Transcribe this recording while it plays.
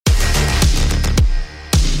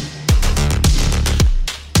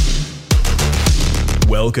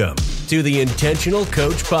Welcome to the Intentional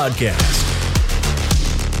Coach Podcast,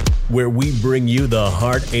 where we bring you the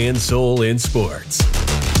heart and soul in sports.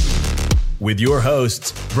 With your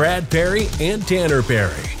hosts, Brad Perry and Tanner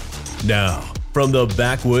Perry. Now, from the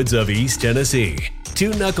backwoods of East Tennessee,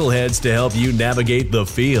 two knuckleheads to help you navigate the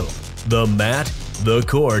field, the mat, the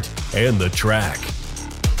court, and the track.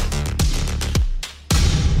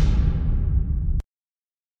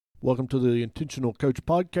 Welcome to the Intentional Coach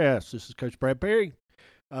Podcast. This is Coach Brad Perry.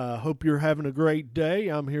 Hope you're having a great day.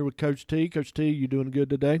 I'm here with Coach T. Coach T, you doing good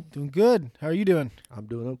today? Doing good. How are you doing? I'm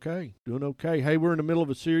doing okay. Hey, we're in the middle of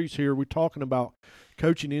a series here. We're talking about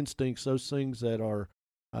coaching instincts, those things that are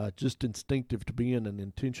just instinctive to being an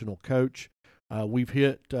intentional coach. We've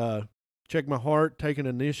hit check my heart, take an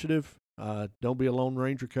initiative. Don't be a Lone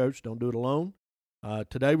Ranger coach. Don't do it alone.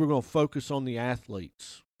 Today we're going to focus on the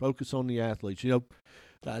athletes. You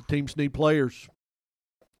know, teams need players.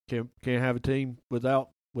 Can't have a team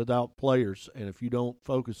without players, and if you don't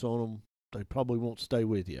focus on them, they probably won't stay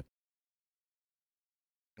with you.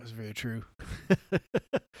 That's very true.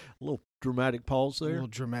 A little dramatic pause there. A little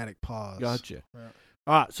dramatic pause. Gotcha. Yeah.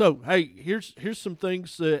 All right, so hey, here's some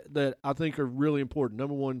things that I think are really important.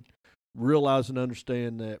 Number one, realize and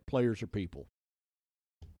understand that players are people.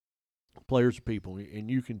 Players are people, and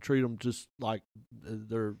you can treat them just like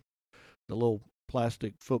they're the little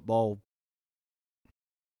plastic football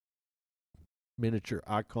miniature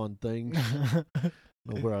icon things. I don't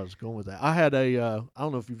know where I was going with that. I had I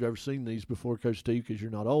don't know if you've ever seen these before, Coach Steve, because you're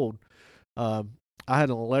not old. I had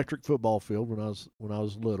an electric football field when I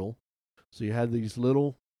was little. So you had these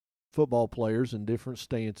little football players in different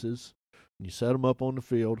stances, and you set them up on the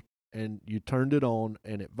field, and you turned it on,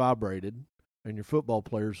 and it vibrated, and your football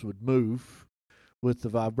players would move with the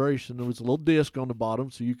vibration. There was a little disc on the bottom,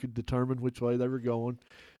 so you could determine which way they were going.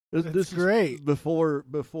 This great. Is before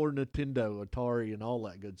Nintendo, Atari, and all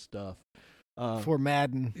that good stuff. Before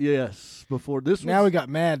Madden. Yes, before this. Now we got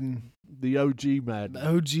Madden. The OG Madden. The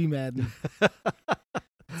OG Madden.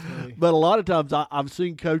 But a lot of times I've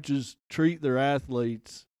seen coaches treat their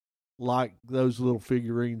athletes like those little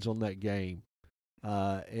figurines on that game,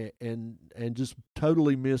 and just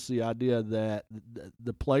totally miss the idea that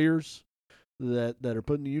the players that are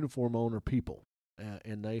putting the uniform on are people,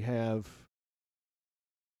 and they have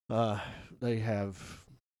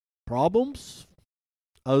problems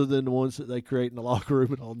other than the ones that they create in the locker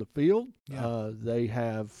room and on the field. Yeah. They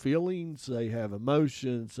have feelings, they have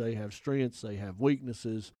emotions, they have strengths, they have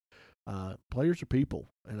weaknesses. Players are people,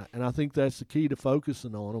 and I think that's the key to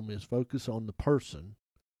focusing on them is focus on the person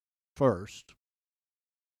first.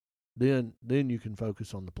 Then you can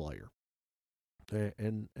focus on the player,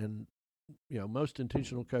 and you know, most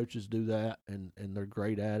intentional coaches do that, and they're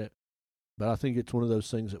great at it. But I think it's one of those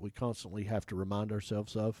things that we constantly have to remind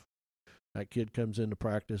ourselves of. That kid comes into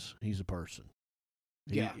practice, he's a person.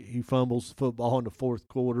 He fumbles the football in the fourth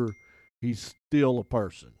quarter, he's still a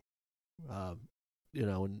person. You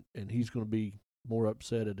know, and he's going to be more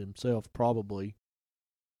upset at himself probably,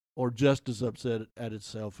 or just as upset at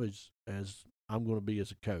himself as I'm going to be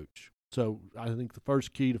as a coach. So I think the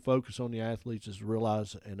first key to focus on the athletes is to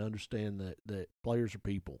realize and understand that players are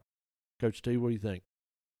people. Coach T, what do you think?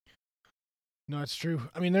 No, it's true.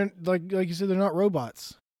 I mean, they're like you said, they're not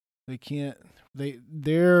robots. They can't.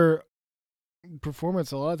 Their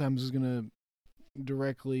performance a lot of times is going to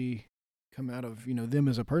directly come out of them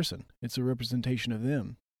as a person. It's a representation of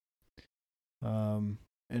them. And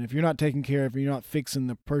if you're not taking care of, you're not fixing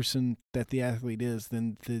the person that the athlete is,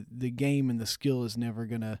 then the game and the skill is never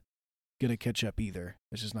gonna catch up either.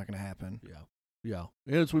 It's just not gonna happen. Yeah.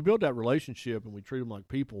 And as we build that relationship and we treat them like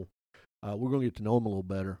people, we're going to get to know them a little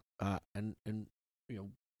better. And you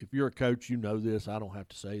know, if you're a coach, you know this. I don't have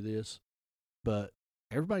to say this, but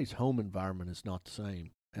everybody's home environment is not the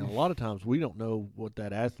same. And a lot of times we don't know what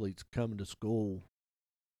that athlete's coming to school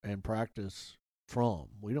and practice from.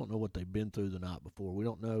 We don't know what they've been through the night before. We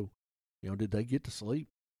don't know, did they get to sleep?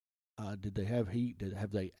 Did they have heat?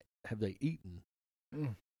 Have they eaten?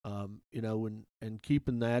 And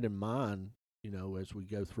keeping that in mind, as we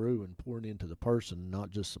go through and pouring into the person,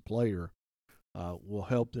 not just the player, will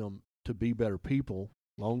help them to be better people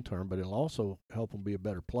long term, but it'll also help them be a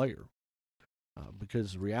better player.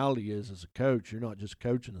 Because the reality is, as a coach, you're not just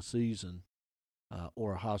coaching a season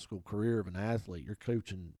or a high school career of an athlete. Your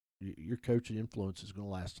coaching influence is going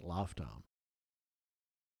to last a lifetime.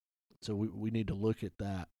 So we need to look at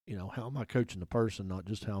that. How am I coaching the person, not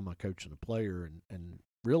just how am I coaching the player, and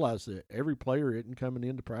realize that every player isn't coming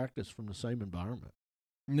into practice from the same environment.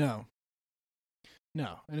 No,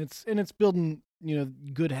 and it's building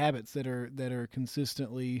good habits that are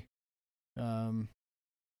consistently,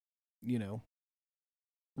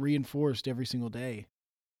 reinforced every single day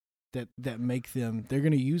that make them, they're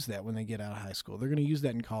going to use that when they get out of high school. They're going to use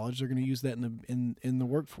that in college. They're going to use that in the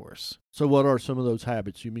workforce. So what are some of those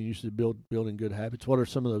habits? You mean you said building good habits. What are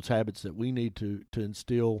some of those habits that we need to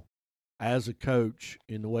instill as a coach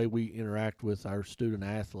in the way we interact with our student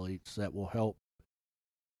athletes that will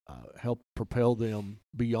help propel them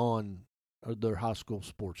beyond their high school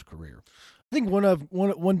sports career? I think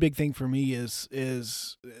one big thing for me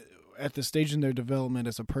is at the stage in their development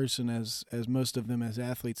as a person, as most of them as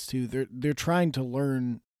athletes too, they're trying to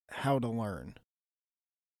learn how to learn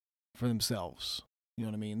for themselves. You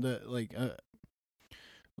know what I mean? I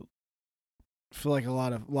feel like a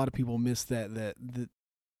lot of people miss that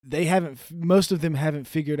they haven't. Most of them haven't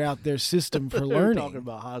figured out their system for learning. Talking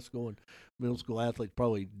about high school and middle school athletes,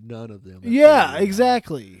 probably none of them. Yeah,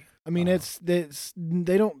 exactly. I mean, they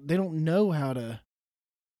don't know how to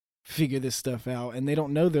figure this stuff out, and they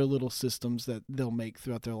don't know their little systems that they'll make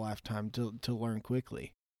throughout their lifetime to learn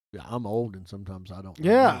quickly. Yeah, I'm old, and sometimes I don't.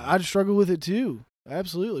 Yeah, I struggle with it too.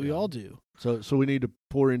 Absolutely, we all do. So we need to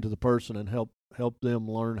pour into the person and help them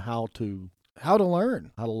learn how to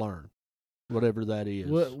learn, whatever that is.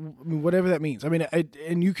 Whatever that means. I mean,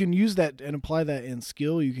 and you can use that and apply that in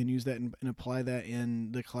skill. You can use that and apply that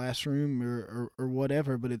in the classroom or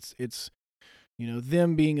whatever. But it's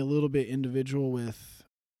them being a little bit individual with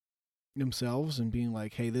themselves and being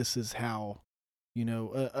like, hey, this is how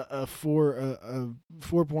a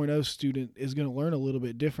 4.0 student is going to learn a little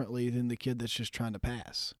bit differently than the kid that's just trying to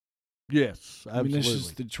pass. Yes, absolutely. I mean, that's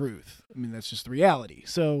just the truth. I mean, that's just the reality.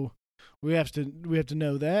 So we have to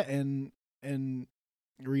know that and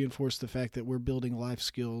reinforce the fact that we're building life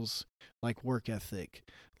skills like work ethic,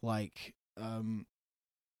 like a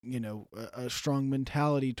strong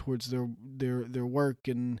mentality towards their work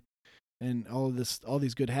and all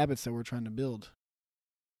these good habits that we're trying to build.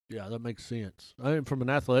 Yeah, that makes sense. I mean, from an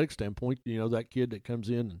athletic standpoint, that kid that comes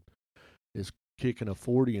in and is kicking a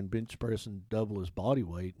 40 and bench pressing double his body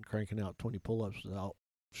weight and cranking out 20 pull-ups without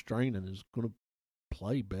straining is going to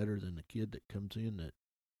play better than the kid that comes in that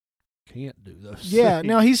can't do those things.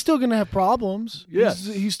 Now he's still going to have problems. Yes.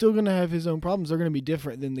 He's still going to have his own problems. They're going to be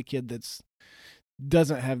different than the kid that's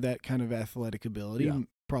doesn't have that kind of athletic ability,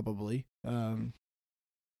 probably. So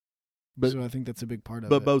I think that's a big part of it.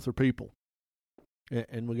 But both are people.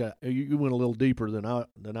 And you went a little deeper than I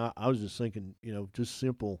was just thinking, just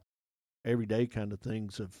simple everyday kind of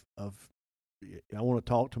things of I want to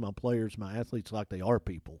talk to my players, my athletes like they are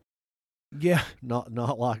people. Yeah.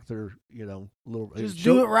 Not like they're, little. Just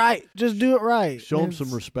do it right. Just do it right. Show them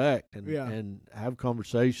some respect and have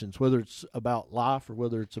conversations, whether it's about life or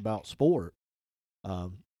whether it's about sport.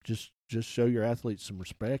 Just show your athletes some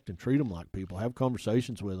respect and treat them like people. Have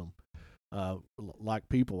conversations with them like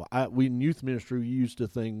people. We in youth ministry, we used a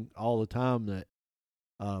thing all the time that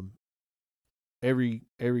every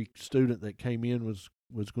student that came in was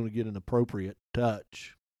going to get an appropriate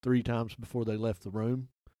touch 3 times before they left the room.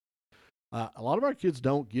 A lot of our kids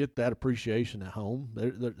don't get that appreciation at home.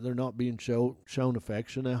 They're not being shown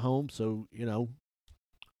affection at home. So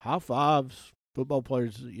high fives, football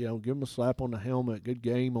players. Give them a slap on the helmet. Good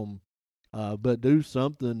game on, but do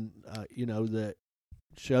something. That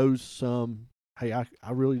shows some. Hey, I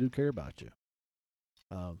really do care about you.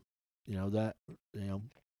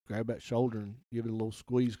 Grab that shoulder and give it a little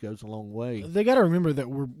squeeze goes a long way. They got to remember that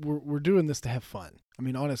we're doing this to have fun. I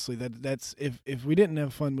mean, honestly, that's if we didn't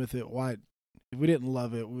have fun with it, why? If we didn't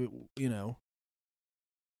love it, we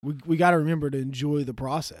got to remember to enjoy the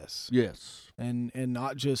process. Yes, and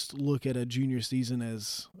not just look at a junior season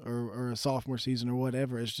as or a sophomore season or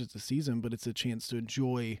whatever as just a season, but it's a chance to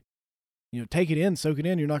enjoy. Take it in, soak it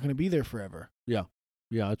in. You're not going to be there forever. Yeah.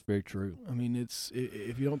 Yeah, that's very true. I mean,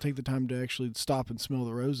 if you don't take the time to actually stop and smell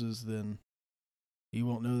the roses, then you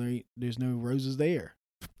won't know there's no roses there.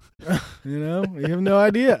 You have no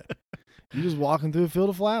idea. You're just walking through a field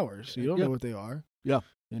of flowers. You don't know what they are. Yeah,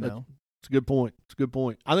 It's a good point. It's a good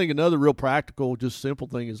point. I think another real practical, just simple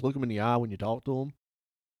thing is look them in the eye when you talk to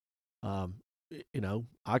them.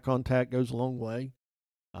 Eye contact goes a long way.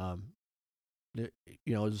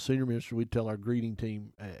 As a senior minister, we'd tell our greeting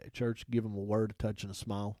team at church, give them a word, a touch, and a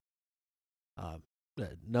smile.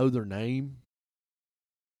 Know their name.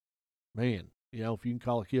 Man, if you can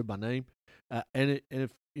call a kid by name. And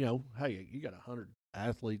if, hey, you got 100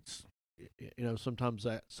 athletes, sometimes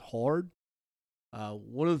that's hard.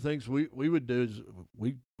 One of the things we would do is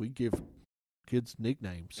we give kids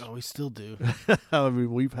nicknames. Oh, we still do. I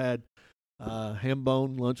mean, we've had ham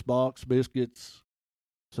bone, lunchbox, biscuits.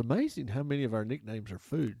 It's amazing how many of our nicknames are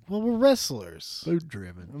food. Well, we're wrestlers. Food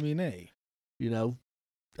driven. I mean, hey.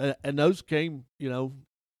 And those came,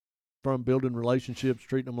 from building relationships,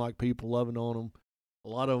 treating them like people, loving on them. A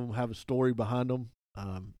lot of them have a story behind them.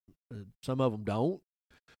 Some of them don't.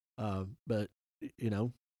 But,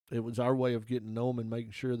 it was our way of getting to know them and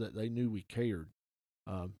making sure that they knew we cared.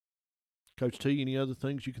 Coach T, any other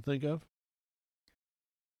things you can think of?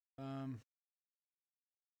 Trying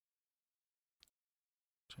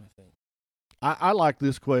to think. I like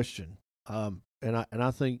this question, and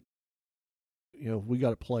I think, we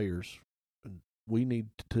got players, and we need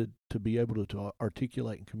to be able to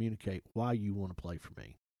articulate and communicate why you want to play for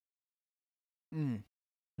me.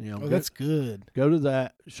 That's good. Go to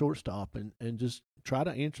that shortstop and just try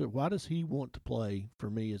to answer, why does he want to play for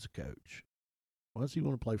me as a coach? Why does he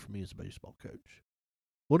want to play for me as a baseball coach?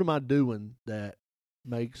 What am I doing that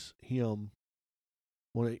makes him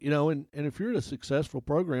want to, and if you're in a successful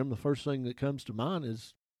program, the first thing that comes to mind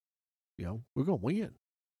is, we're going to win.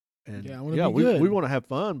 And we want to have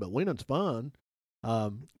fun, but winning's fun.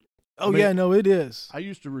 It is. I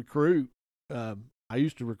used to recruit.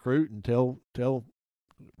 And tell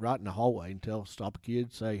right in the hallway and stop a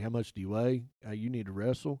kid, say, how much do you weigh? You need to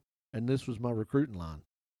wrestle. And this was my recruiting line.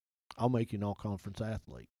 I'll make you an all-conference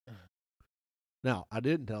athlete. Now, I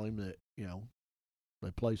didn't tell him that,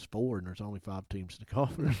 they place 4 and there's only 5 teams in the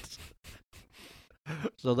conference.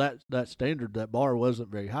 So that standard, that bar wasn't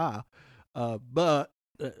very high. But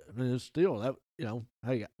it's still that,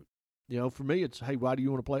 hey, for me, it's, hey, why do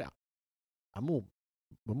you want to play? I'm going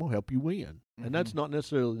to help you win. Mm-hmm. And that's not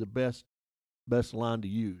necessarily the best line to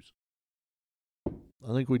use.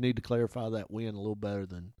 I think we need to clarify that win a little better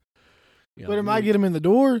than, but it might get them in the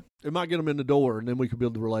door. It might get them in the door, and then we can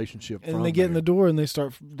build the relationship. And they get in the door, and they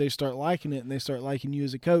start liking it, and they start liking you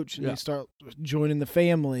as a coach, and they start joining the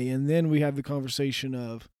family, and then we have the conversation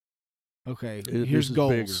of, okay, here's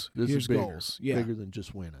goals. Here's goals. Yeah, bigger than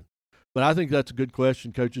just winning. But I think that's a good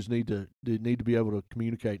question. Coaches need to be able to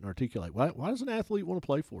communicate and articulate. Why does an athlete want to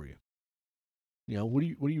play for you? What do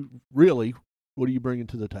you bringing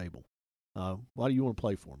to the table? Why do you want to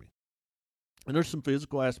play for me? And there's some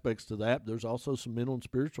physical aspects to that. There's also some mental and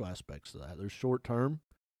spiritual aspects to that. There's short term,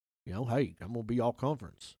 hey, I'm going to be all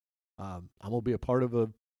conference. I'm going to be a part of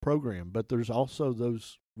a program. But there's also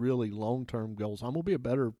those really long-term goals. I'm going to be a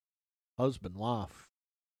better husband, wife,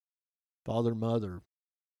 father, mother,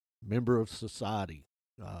 member of society.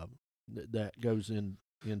 That goes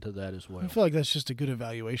into that as well. I feel like that's just a good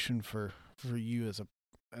evaluation for you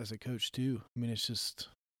as a coach too. I mean, it's just,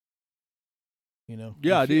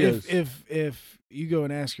 Yeah, it is. If you go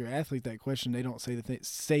and ask your athlete that question, they don't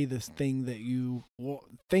say this thing that you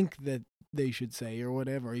think that they should say or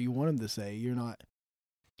whatever you want them to say. You're not.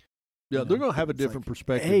 Yeah, they're going to have a different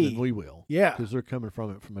perspective than we will. Yeah, because they're coming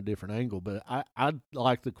from it from a different angle. But I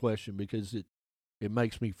like the question because it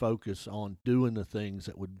makes me focus on doing the things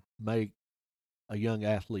that would make a young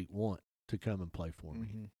athlete want to come and play for me.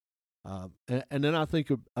 Mm-hmm. And then I think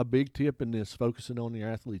a big tip in this, focusing on your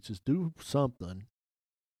athletes, is do something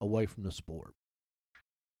away from the sport.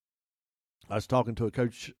 I was talking to a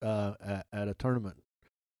coach at a tournament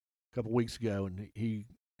a couple weeks ago, and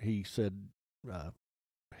he said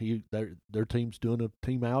their team's doing a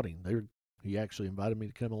team outing. He actually invited me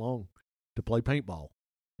to come along to play paintball.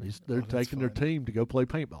 They're taking their team to go play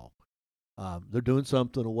paintball. They're doing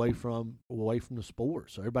something away from the sport,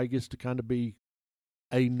 so everybody gets to kind of be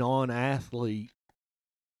a non-athlete,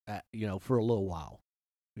 for a little while.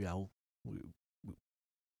 We're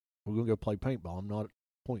going to go play paintball. I'm not a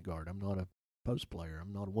point guard. I'm not a post player.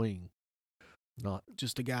 I'm not a wing. Not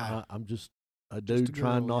just a guy. I'm just a dude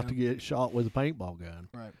trying not to get shot with a paintball gun.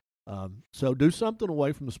 Right. So do something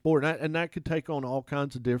away from the sport, and that could take on all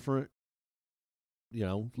kinds of different,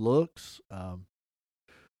 looks.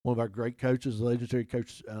 One of our great coaches, the legendary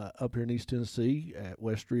coach up here in East Tennessee at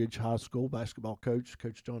West Ridge High School, basketball coach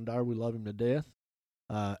John Dyer. We love him to death.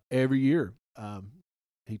 Every year,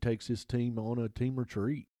 he takes his team on a team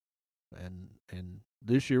retreat, and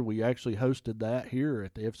this year we actually hosted that here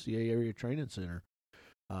at the FCA Area Training Center.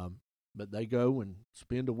 But they go and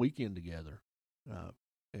spend a weekend together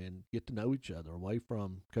and get to know each other away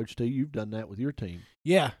from Coach T. You've done that with your team.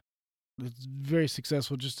 Yeah, it's very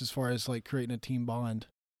successful just as far as like creating a team bond.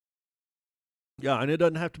 Yeah, and it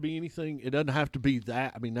doesn't have to be anything. It doesn't have to be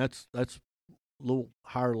that. I mean, that's a little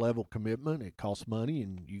higher level commitment. It costs money,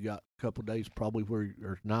 and you got a couple of days probably where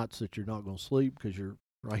there's nights that you're not going to sleep because you're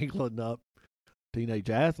wrangling up teenage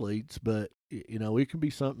athletes. But, it can be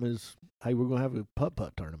something as, hey, we're going to have a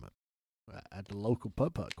putt-putt tournament at the local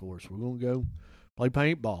putt-putt course. We're going to go play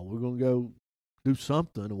paintball. We're going to go do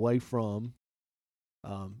something away from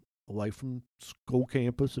school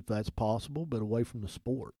campus if that's possible, but away from the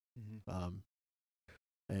sport. Mm-hmm.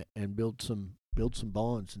 And build some build some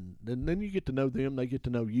bonds, and then you get to know them. They get to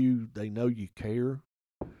know you. They know you care,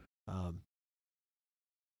 and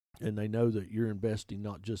they know that you're investing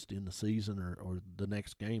not just in the season or the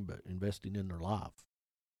next game, but investing in their life.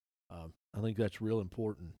 I think that's real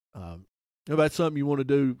important. If that's something you want to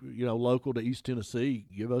do, local to East Tennessee,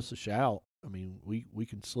 give us a shout. I mean, we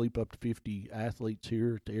can sleep up to 50 athletes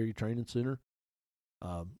here at the area training center.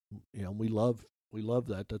 We love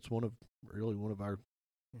that. That's one of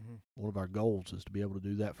our goals is to be able to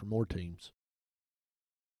do that for more teams.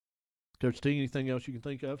 Coach T, anything else you can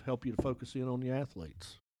think of help you to focus in on the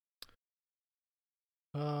athletes?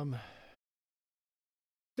 I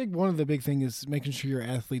think one of the big things is making sure your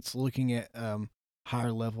athletes looking at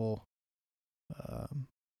higher level,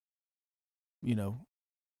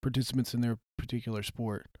 participants in their particular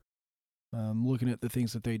sport. Looking at the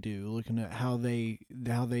things that they do, looking at how they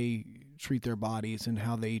treat their bodies and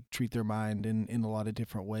how they treat their mind in a lot of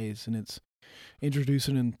different ways, and it's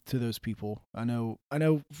introducing them to those people. I know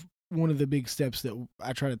one of the big steps that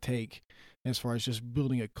I try to take as far as just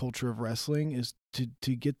building a culture of wrestling is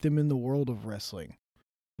to get them in the world of wrestling.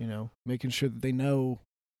 Making sure that they know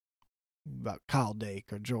about Kyle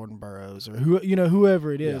Dake or Jordan Burroughs or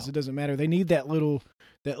whoever it is. Yeah. It doesn't matter. They need that little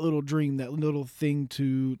dream, that little thing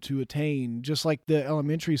to attain. Just like the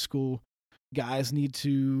elementary school guys need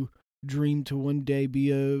to dream to one day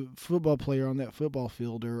be a football player on that football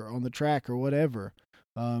field or on the track or whatever.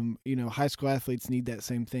 High school athletes need that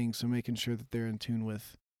same thing. So making sure that they're in tune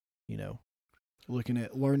with, looking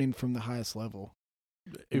at learning from the highest level.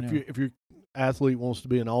 If your athlete wants to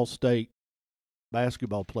be an all-state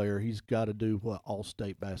basketball player, he's got to do what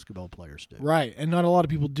all-state basketball players do. Right, and not a lot of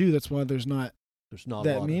people do. That's why there's not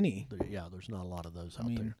that many. There's not a lot of those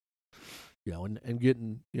out there. And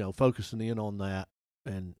getting, focusing in on that,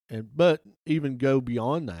 but even go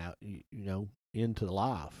beyond that, into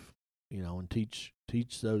life, and teach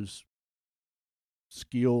those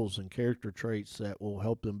skills and character traits that will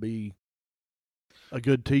help them be a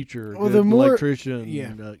good teacher, a good electrician,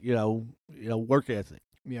 work ethic,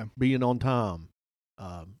 being on time.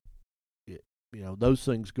 Those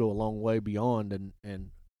things go a long way beyond,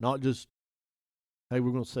 and not just, hey,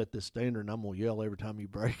 we're going to set this standard and I'm going to yell every time you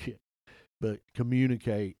break it, but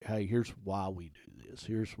communicate, hey, here's why we do this.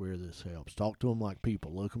 Here's where this helps. Talk to them like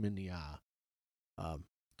people. Look them in the eye.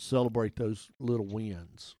 Celebrate those little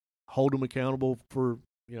wins. Hold them accountable for,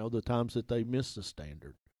 the times that they miss the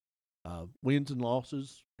standard. Wins and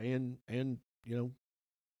losses and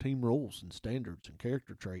team rules and standards and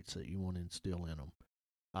character traits that you want to instill in them.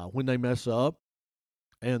 When they mess up,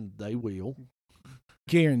 and they will.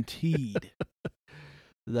 Guaranteed.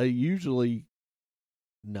 They usually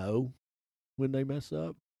know when they mess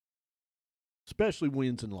up, especially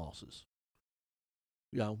wins and losses.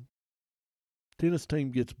 Tennis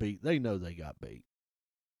team gets beat. They know they got beat.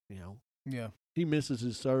 Yeah. He misses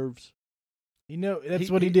his serves. That's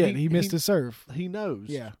what he did. He missed his serve. He knows.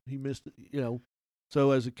 Yeah. He missed it,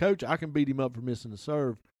 So as a coach, I can beat him up for missing the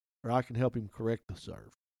serve, or I can help him correct the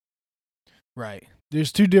serve. Right.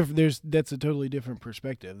 There's two different. That's a totally different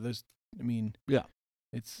perspective. Yeah.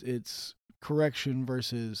 It's correction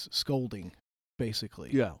versus scolding, basically.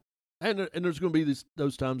 Yeah. And there's going to be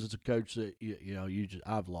those times as a coach that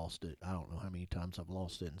I've lost it. I don't know how many times I've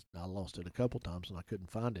lost it. I lost it a couple times and I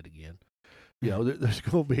couldn't find it again. There's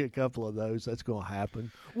going to be a couple of those. That's going to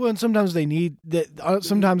happen. Well, and sometimes they need that.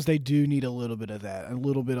 Sometimes they do need a little bit of that, a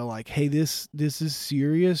little bit of like, hey, this is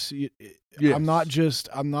serious. Yes. I'm not just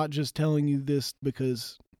telling you this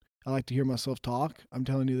because I like to hear myself talk. I'm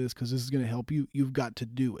telling you this because this is going to help you. You've got to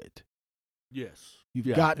do it. Yes.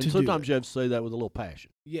 You've got to do it. Sometimes you have to say that with a little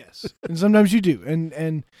passion. Yes. And sometimes you do.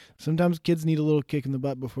 And sometimes kids need a little kick in the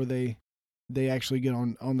butt before they actually get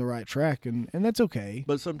on the right track, and that's okay.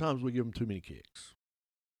 But sometimes we give them too many kicks.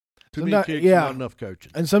 Many kicks, not enough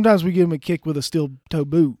coaching. And sometimes we give them a kick with a steel-toe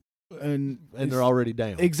boot. And they're already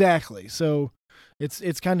down. Exactly. So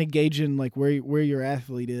it's kind of gauging like where your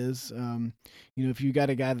athlete is. If you got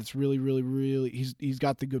a guy that's really, really, really, he's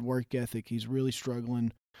got the good work ethic, he's really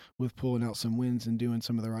struggling with pulling out some wins and doing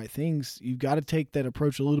some of the right things, you've got to take that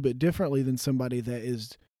approach a little bit differently than somebody that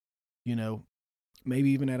is, maybe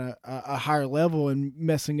even at a higher level and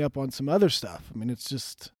messing up on some other stuff.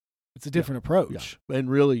 It's a different approach. Yeah. And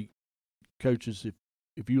really, coaches,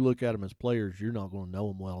 if you look at them as players, you're not going to know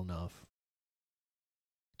them well enough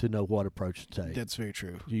to know what approach to take. That's very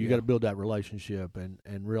true. You got to build that relationship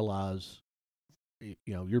and realize,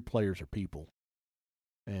 your players are people,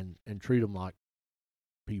 and treat them like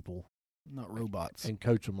people, not robots, and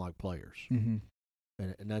coach them like players. Mm-hmm.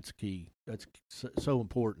 And that's key. That's so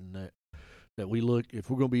important that we look, if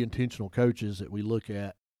we're going to be intentional coaches, that we look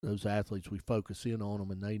at those athletes, we focus in on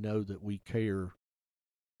them, and they know that we care.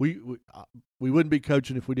 We wouldn't be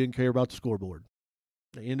coaching if we didn't care about the scoreboard.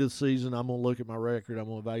 At the end of the season, I'm going to look at my record. I'm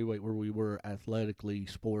going to evaluate where we were athletically,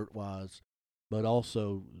 sport-wise, but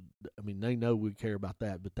also, I mean, they know we care about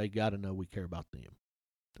that, but they got to know we care about them.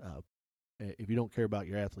 If you don't care about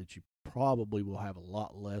your athletes, you probably will have a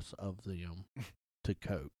lot less of them to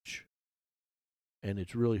coach. And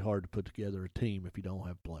it's really hard to put together a team if you don't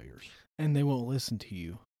have players. And they won't listen to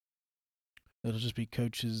you. It'll just be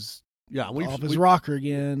coaches off his we, rocker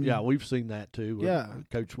again. Yeah, we've seen that too. Yeah.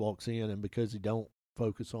 Coach walks in, and because he don't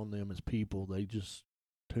focus on them as people, they just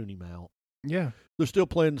tune him out. Yeah. They're still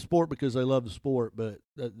playing the sport because they love the sport, but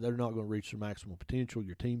they're not going to reach their maximum potential.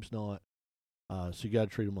 Your team's not. So you got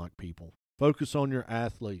to treat them like people. Focus on your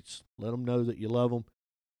athletes. Let them know that you love them.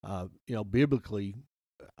 Biblically,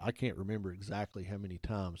 I can't remember exactly how many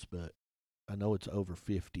times, but I know it's over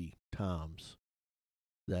 50 times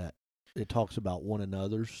that it talks about one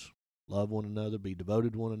another's. Love one another, be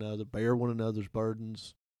devoted to one another, bear one another's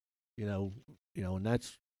burdens. And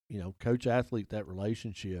that's, coach-athlete, that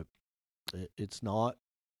relationship, it's not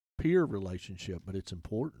peer relationship, but it's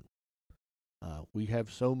important. We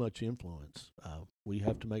have so much influence. We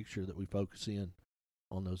have to make sure that we focus in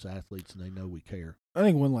on those athletes and they know we care. I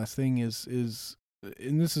think one last thing is,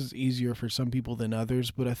 and this is easier for some people than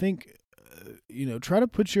others, but I think, try to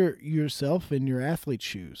put yourself in your athlete's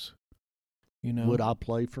shoes. Would I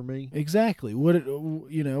play for me? Exactly.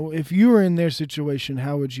 If you were in their situation,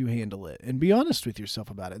 how would you handle it? And be honest with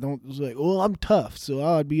yourself about it. Don't say, well, I'm tough, so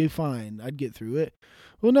I'd be fine. I'd get through it.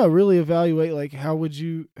 Well, no, really evaluate, like, how would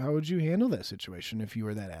you handle that situation if you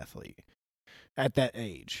were that athlete at that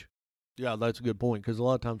age? Yeah, that's a good point, because a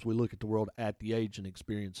lot of times we look at the world at the age and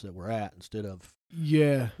experience that we're at instead of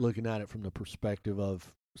looking at it from the perspective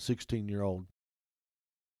of 16-year-old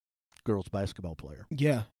girls basketball player.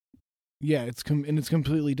 Yeah. Yeah, it's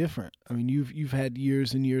completely different. I mean, you've had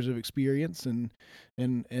years and years of experience and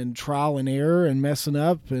trial and error and messing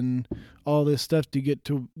up and all this stuff to get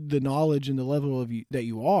to the knowledge and the level of that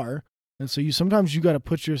you are. And so sometimes you got to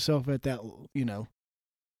put yourself at that,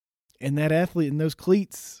 and that athlete in those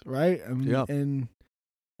cleats, right? I mean,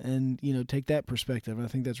 and take that perspective. I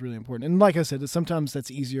think that's really important. And like I said, sometimes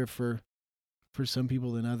that's easier for some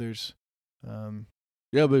people than others.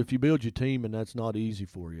 Yeah, but if you build your team and that's not easy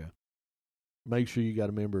for you, make sure you got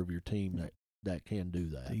a member of your team that can do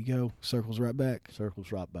that. There you go. Circles right back.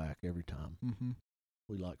 Circles right back every time. Mm-hmm.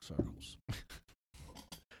 We like circles.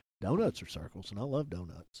 Donuts are circles, and I love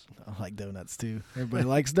donuts. I like donuts, too. Everybody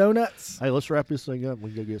likes donuts. Hey, let's wrap this thing up and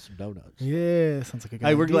we can go get some donuts. Yeah, sounds like a good idea.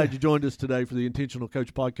 Hey, we're glad you joined us today for the Intentional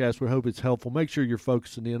Coach Podcast. We hope it's helpful. Make sure you're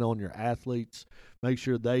focusing in on your athletes. Make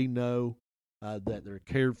sure they know that they're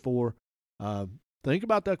cared for. Think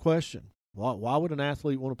about that question. Why would an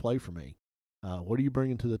athlete want to play for me? What are you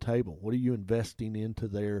bringing to the table? What are you investing into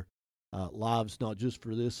their lives, not just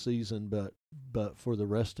for this season, but for the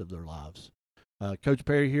rest of their lives? Coach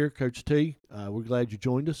Perry here, Coach T. We're glad you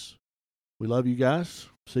joined us. We love you guys.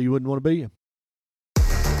 So you wouldn't want to be you.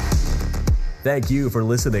 Thank you for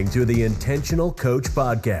listening to the Intentional Coach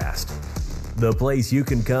Podcast, the place you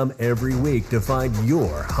can come every week to find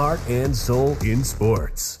your heart and soul in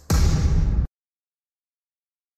sports.